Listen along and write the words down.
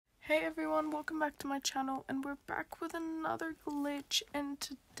Hey everyone, welcome back to my channel, and we're back with another glitch. And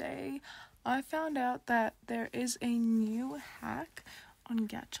today I found out that there is a new hack on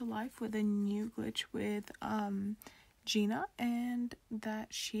Gacha Life with a new glitch with Gina, and that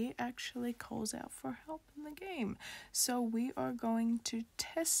she actually calls out for help in the game. So we are going to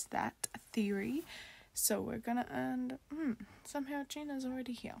test that theory. So we're gonna end somehow Gina's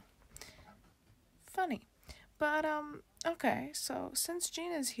already here. Funny. But okay, so since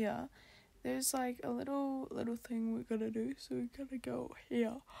Gina's here, there's like a little thing we're gonna do. So we're gonna go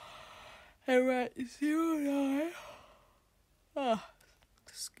here and write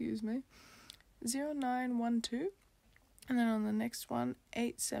 0912, and then on the next one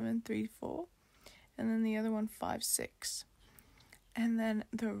 8734, and then the other one 56, and then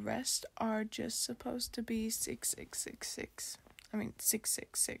the rest are just supposed to be 6666. I mean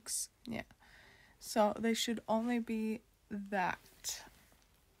 666. Yeah. So they should only be that.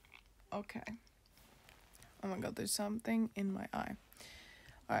 Okay. Oh my god, there's something in my eye.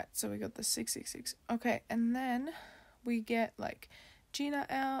 Alright, so we got the 666. Okay, and then we get like Gina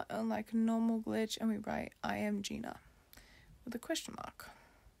out and like normal glitch, and we write I am Gina with a question mark.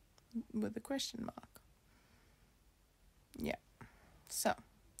 Yeah. So.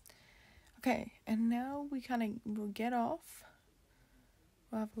 Okay, and now we will get off.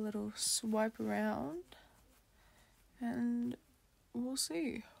 We'll have a little swipe around, and we'll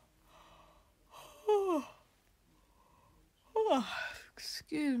see.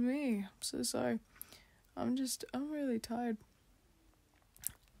 Excuse me. I'm so sorry. I'm really tired.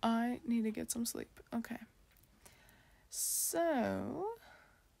 I need to get some sleep. Okay. So,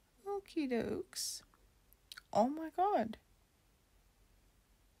 okie dokes. Oh my god.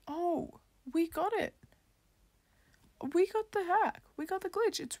 Oh, we got it. We got the hack. We got the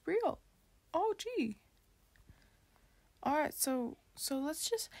glitch. It's real. Oh, gee. Alright, so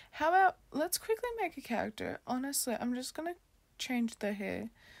let's quickly make a character. Honestly, I'm just gonna change the hair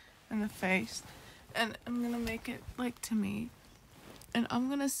and the face, and I'm gonna make it like to me. And I'm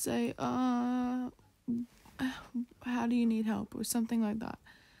gonna say, how do you need help? Or something like that.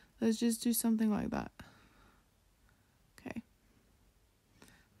 Let's just do something like that. Okay.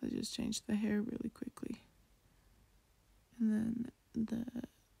 Let's just change the hair really quickly. And then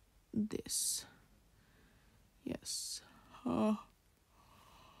this. Yes. Oh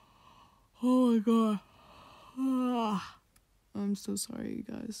my god. I'm so sorry, you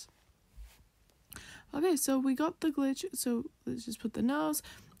guys. Okay, so we got the glitch. So let's just put the nose.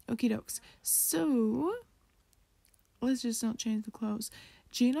 Okie dokes. So let's just not change the clothes.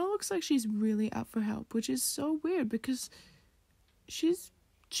 Gina looks like she's really out for help, which is so weird because she's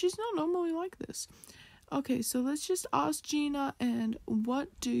not normally like this. Okay, so let's just ask Gina, and what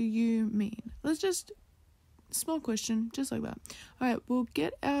do you mean? Let's just, small question, just like that. Alright, we'll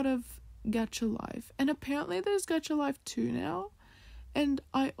get out of Gacha Life. And apparently there's Gacha Life 2 now. And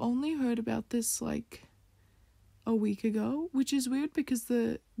I only heard about this like a week ago, which is weird because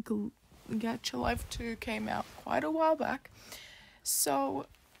the Gacha Life 2 came out quite a while back. So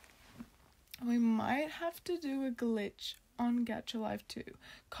we might have to do a glitch on Gacha Life 2.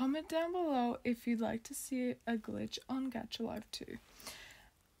 Comment down below if you'd like to see a glitch on Gacha Life 2.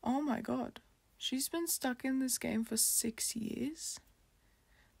 Oh my god. She's been stuck in this game for 6 years.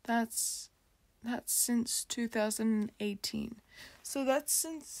 That's since 2018. So that's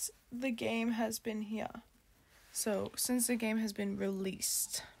since the game has been here. So since the game has been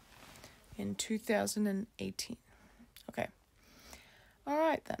released in 2018. Okay.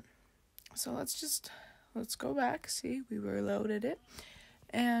 Alright then. So let's go back. See, we reloaded it.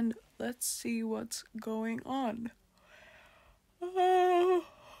 And let's see what's going on.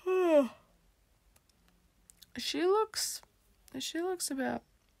 She looks about...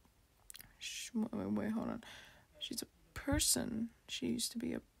 Wait, hold on. She's a person. She used to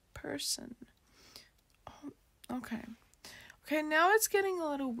be a person. Oh, okay. Okay, now it's getting a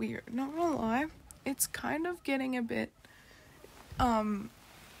little weird. Not gonna lie. It's kind of getting a bit,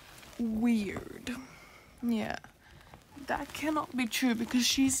 weird. Yeah. That cannot be true because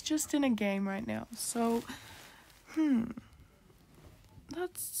she's just in a game right now. So, okay.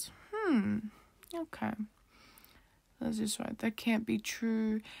 Let's just write, that can't be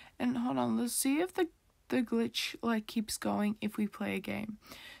true. And hold on, let's see if the glitch like keeps going if we play a game.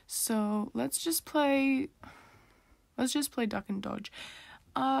 So let's just play duck and dodge.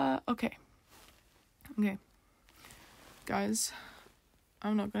 Okay. Guys,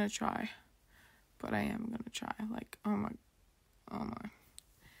 I'm not gonna try, but I am gonna try. Like, oh my.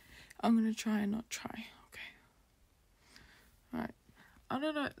 I'm gonna try and not try. Okay. Alright. I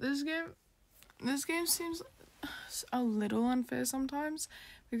don't know, this game seems a little unfair sometimes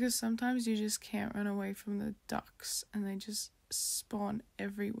Because sometimes you just can't run away from the ducks and they just spawn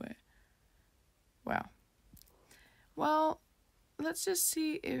everywhere. Wow. Well, let's just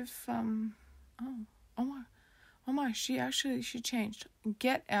see if, oh my, she changed.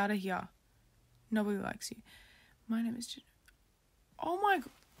 Get out of here. Nobody likes you. My name is Gina. Oh my god.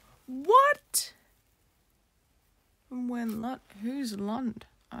 What? Who's Lund?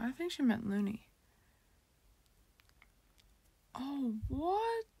 I think she meant Looney. Oh,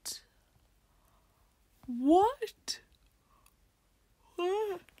 what? What?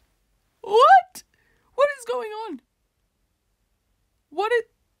 What? What is going on?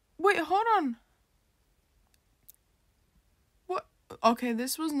 Wait, hold on. What? Okay,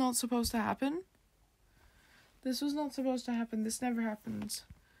 this was not supposed to happen. This never happens.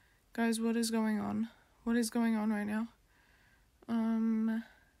 Guys, what is going on? What is going on right now?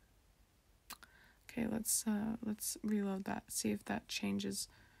 Okay, let's reload that. See if that changes.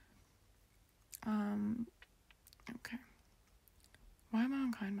 Okay. Why am I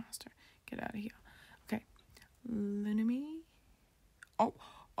on Kind Master? Get out of here. Okay. Linemy. Oh,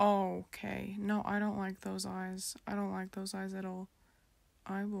 okay. No, I don't like those eyes. I don't like those eyes at all.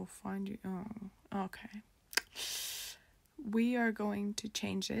 I will find you. Oh, okay. We are going to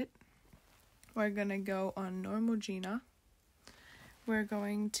change it. We're gonna go on normal Gina. We're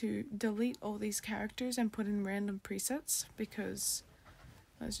going to delete all these characters and put in random presets because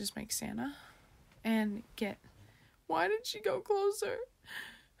let's just make Santa and get. Why did she go closer?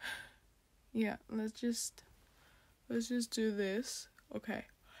 Yeah, let's just do this. Okay.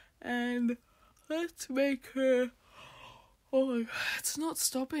 And let's make her. Oh my god, it's not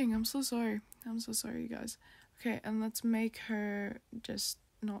stopping. I'm so sorry, you guys. Okay, and let's make her just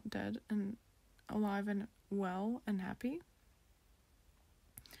not dead and alive and well and happy.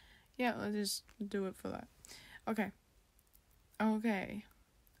 Yeah, let's just do it for that. Okay.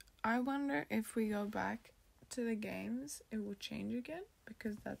 I wonder if we go back to the games, it will change again,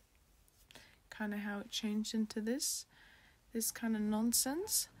 because that's kind of how it changed into this kind of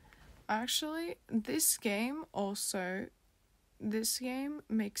nonsense. Actually, this game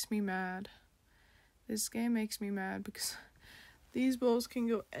makes me mad. This game makes me mad because these balls can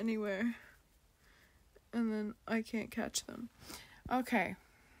go anywhere and then I can't catch them. Okay.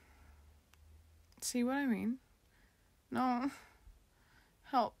 See what I mean? No.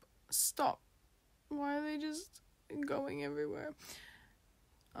 Help. Stop. Why are they just going everywhere?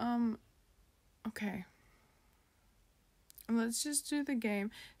 Okay. Let's just do the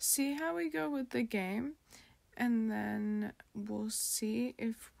game. See how we go with the game. And then we'll see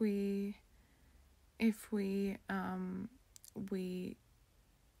if we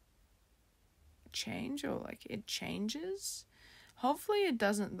change or like it changes. Hopefully it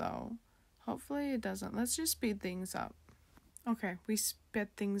doesn't though. Let's just speed things up. Okay, we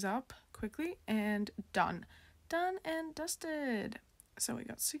sped things up quickly and done and dusted. So we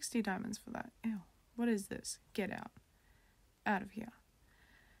got 60 diamonds for that. Ew, what is this? Get out of here.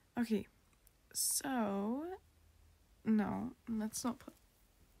 Okay, so no, let's not put.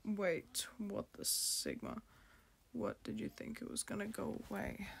 Wait, what the Sigma? What did you think it was gonna go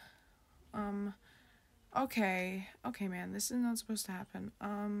away? Okay, man, this is not supposed to happen.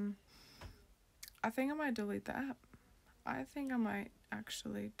 I think I might delete the app. I think I might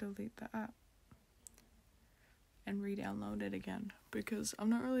actually delete the app and re-download it again because I'm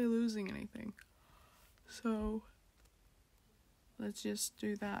not really losing anything. So let's just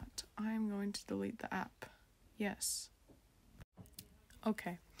do that. I am going to delete the app. Yes.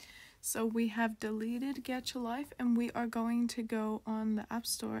 Okay. So we have deleted Gacha Life and we are going to go on the App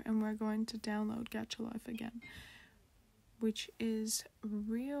Store and we're going to download Gacha Life again, which is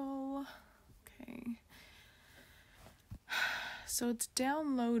real. Okay. So it's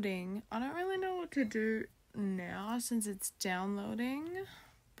downloading. I don't really know what to do now since it's downloading,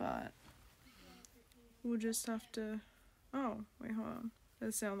 but we'll just have to. Oh, wait, hold on.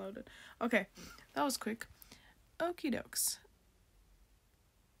 It's downloaded. Okay, that was quick. Okie dokes.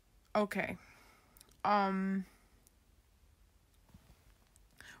 Okay.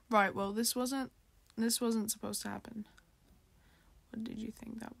 Right, well, this wasn't supposed to happen. What did you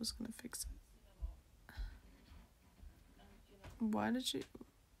think that was gonna fix it? Why did she...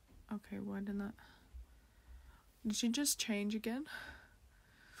 Okay, why didn't that... Did she just change again?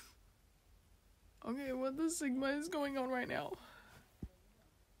 Okay, what the Sigma is going on right now?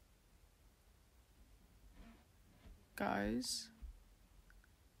 Guys,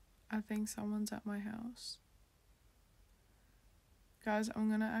 I think someone's at my house. Guys, I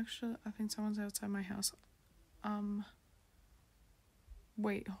think someone's outside my house.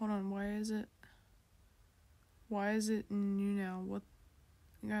 Wait, hold on, why is it new now?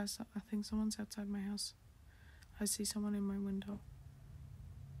 Guys, I think someone's outside my house. I see someone in my window.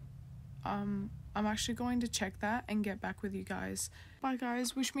 I'm actually going to check that and get back with you guys. Bye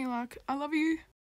guys, wish me luck. I love you.